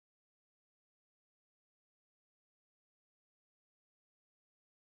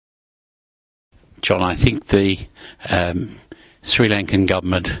John, I think the Sri Lankan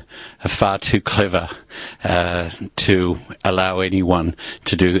government are far too clever to allow anyone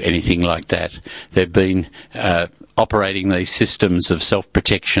to do anything like that. They've been operating these systems of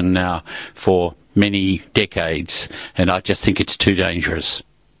self-protection now for many decades, and I just think it's too dangerous,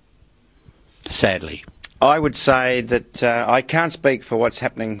 sadly. I would say that I can't speak for what's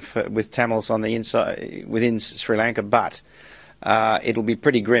happening with Tamils on the inside within Sri Lanka, but it'll be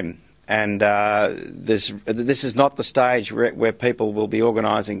pretty grim. And this is not the stage where people will be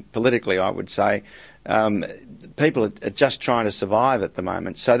organising politically, I would say. People are just trying to survive at the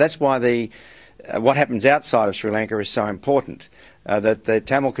moment. So that's why what happens outside of Sri Lanka is so important, that the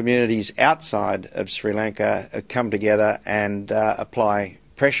Tamil communities outside of Sri Lanka come together and apply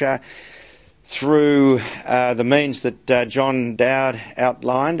pressure through the means that John Dowd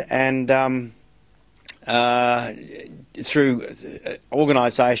outlined, and through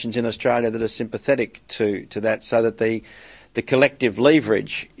organisations in Australia that are sympathetic to that, so that the collective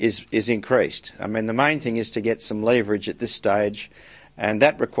leverage is increased. I mean, the main thing is to get some leverage at this stage, and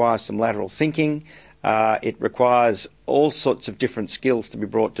that requires some lateral thinking. It requires all sorts of different skills to be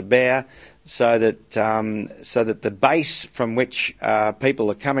brought to bear, so that the base from which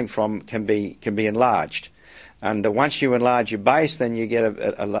people are coming from can be enlarged. And once you enlarge your base, then you get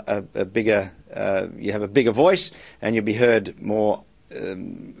a bigger you have a bigger voice, and you'll be heard more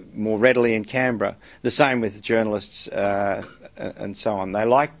readily in Canberra. The same with journalists and so on. They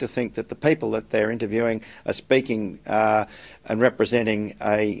like to think that the people that they're interviewing are speaking and representing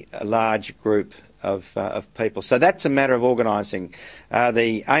a large group of people. So that's a matter of organising.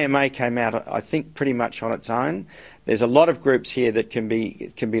 The AMA came out, I think, pretty much on its own. There's a lot of groups here that can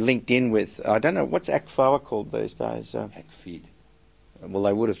be linked in with. I don't know what's ACFOA called these days. ACFID. Well,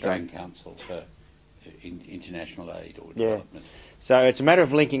 they would have Australian done. Council for International Aid or Yeah. Development. So it's a matter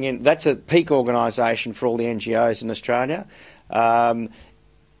of linking in. That's a peak organisation for all the NGOs in Australia.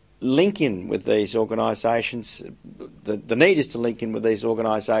 Link in with these organisations. The need is to link in with these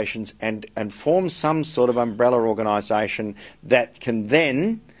organisations and form some sort of umbrella organisation that can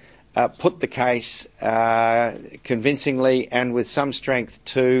then put the case convincingly and with some strength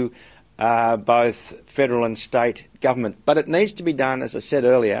to both federal and state government. But it needs to be done, as I said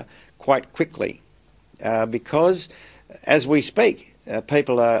earlier, quite quickly, because as we speak,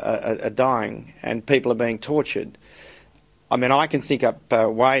 people are dying and people are being tortured. I mean, I can think up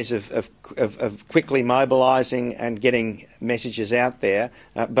ways of quickly mobilising and getting messages out there,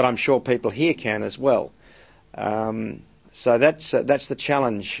 but I'm sure people here can as well. So that's the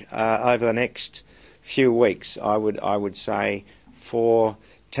challenge over the next few weeks, I would say, for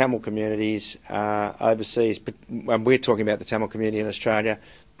Tamil communities overseas. When we're talking about the Tamil community in Australia,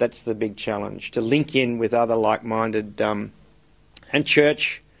 that's the big challenge, to link in with other like-minded and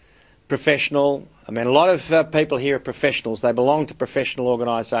church, professional. I mean, a lot of people here are professionals. They belong to professional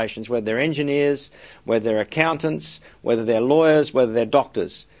organisations, whether they're engineers, whether they're accountants, whether they're lawyers, whether they're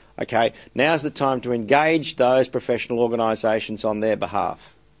doctors. Okay, now's the time to engage those professional organisations on their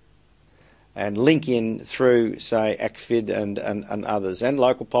behalf and link in through, say, ACFID and others, and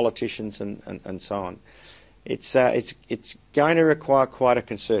local politicians and so on. It's going to require quite a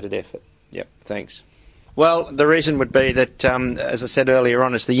concerted effort. Yep, thanks. Well, the reason would be that, as I said earlier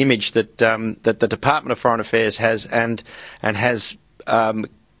on, is the image that that the Department of Foreign Affairs has and has gone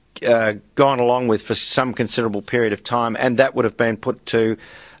along with for some considerable period of time, and that would have been put to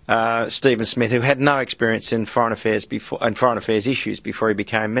Stephen Smith, who had no experience in foreign affairs issues before he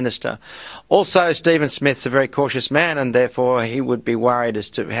became minister. Also, Stephen Smith's a very cautious man, and therefore he would be worried as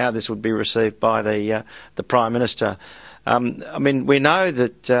to how this would be received by the Prime Minister. I mean, we know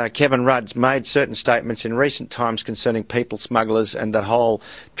that Kevin Rudd's made certain statements in recent times concerning people smugglers and that whole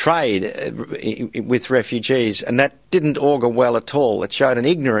trade with refugees, and that didn't augur well at all. It showed an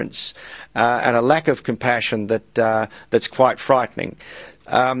ignorance and a lack of compassion that's quite frightening.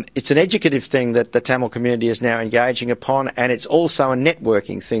 It's an educative thing that the Tamil community is now engaging upon, and it's also a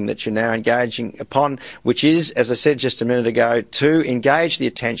networking thing that you're now engaging upon, which is, as I said just a minute ago, to engage the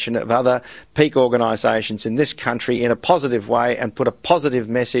attention of other peak organisations in this country in a positive way and put a positive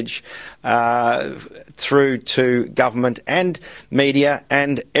message through to government and media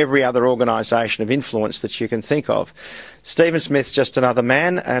and every other organisation of influence that you can think of. Stephen Smith's just another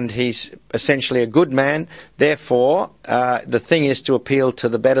man, and he's essentially a good man. Therefore, the thing is to appeal to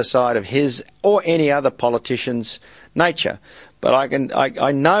the better side of his or any other politician's nature. But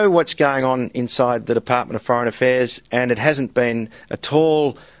I know what's going on inside the Department of Foreign Affairs, and it hasn't been at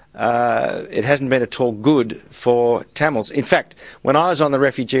all it hasn't been at all good for Tamils. In fact, when I was on the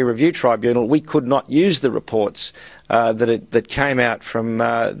Refugee Review Tribunal, we could not use the reports that came out from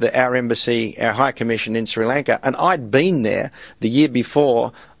our embassy, our High Commission in Sri Lanka, and I'd been there the year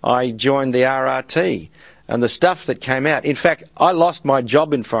before I joined the RRT. And the stuff that came out, in fact, I lost my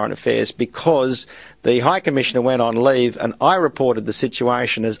job in Foreign Affairs because the High Commissioner went on leave and I reported the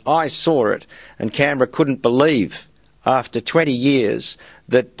situation as I saw it, and Canberra couldn't believe after 20 years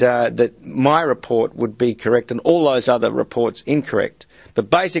that my report would be correct and all those other reports incorrect. But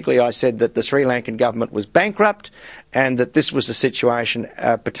basically I said that the Sri Lankan government was bankrupt and that this was the situation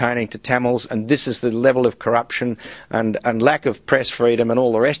pertaining to Tamils, and this is the level of corruption and lack of press freedom and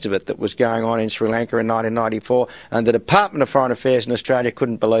all the rest of it that was going on in Sri Lanka in 1994, and the Department of Foreign Affairs in Australia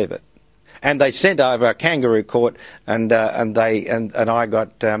couldn't believe it. And they sent over a kangaroo court, and I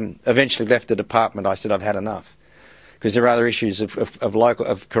got eventually left the department. I said I've had enough, because there are other issues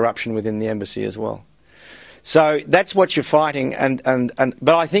of corruption within the embassy as well. So that's what you're fighting,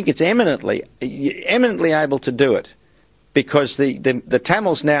 but I think it's eminently able to do it, because the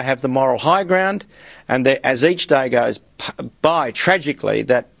Tamils now have the moral high ground, and as each day goes by, tragically,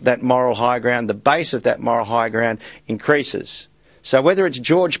 that moral high ground, the base of that moral high ground increases. So whether it's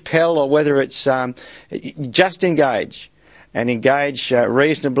George Pell or whether it's just engage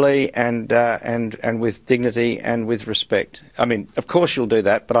reasonably and with dignity and with respect. I mean, of course you'll do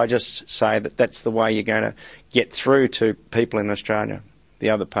that, but I just say that that's the way you're going to get through to people in Australia, the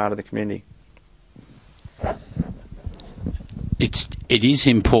other part of the community. It is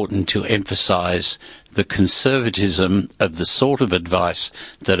important to emphasise the conservatism of the sort of advice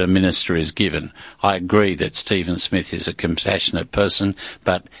that a minister is given. I agree that Stephen Smith is a compassionate person,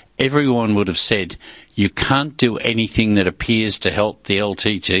 but everyone would have said you can't do anything that appears to help the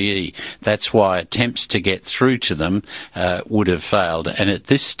LTTE. That's why attempts to get through to them would have failed. And at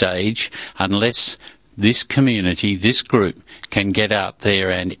this stage, unless this community, this group, can get out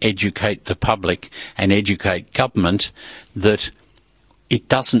there and educate the public and educate government that it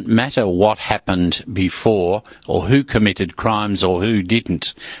doesn't matter what happened before or who committed crimes or who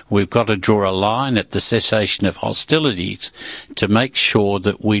didn't. We've got to draw a line at the cessation of hostilities to make sure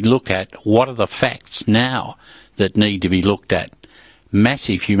that we look at what are the facts now that need to be looked at.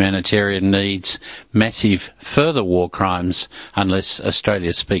 Massive humanitarian needs, massive further war crimes, unless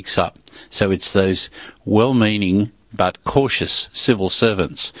Australia speaks up. So it's those well-meaning but cautious civil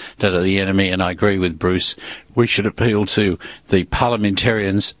servants that are the enemy, and I agree with Bruce. We should appeal to the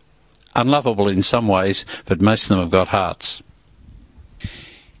parliamentarians, unlovable in some ways, but most of them have got hearts.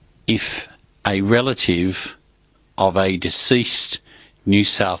 If a relative of a deceased New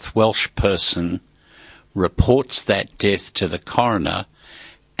South Welsh person reports that death to the coroner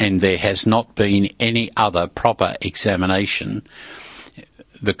and there has not been any other proper examination,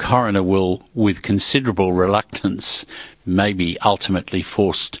 the coroner will, with considerable reluctance, may be ultimately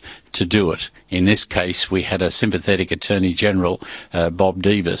forced to do it. In this case, we had a sympathetic Attorney General, Bob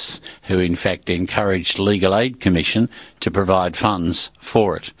Davis, who in fact encouraged Legal Aid Commission to provide funds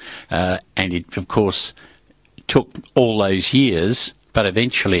for it. And it, of course, took all those years, but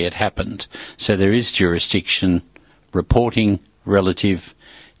eventually it happened. So there is jurisdiction, reporting relative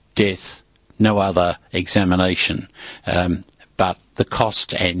death, no other examination. But the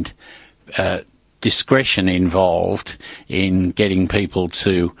cost and discretion involved in getting people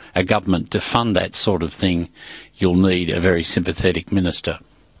to a government to fund that sort of thing, you'll need a very sympathetic minister.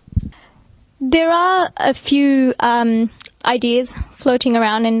 There are a few ideas floating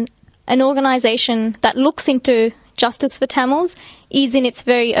around, and an organisation that looks into justice for Tamils is in its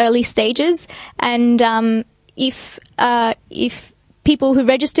very early stages, and if people who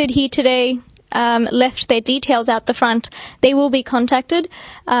registered here today left their details out the front, they will be contacted.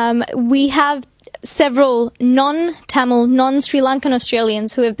 We have several non-Tamil, non-Sri Lankan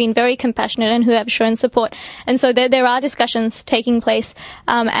Australians who have been very compassionate and who have shown support. And so there are discussions taking place,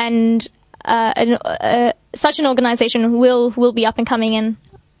 and such an organisation will be up and coming, and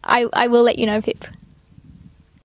I will let you know if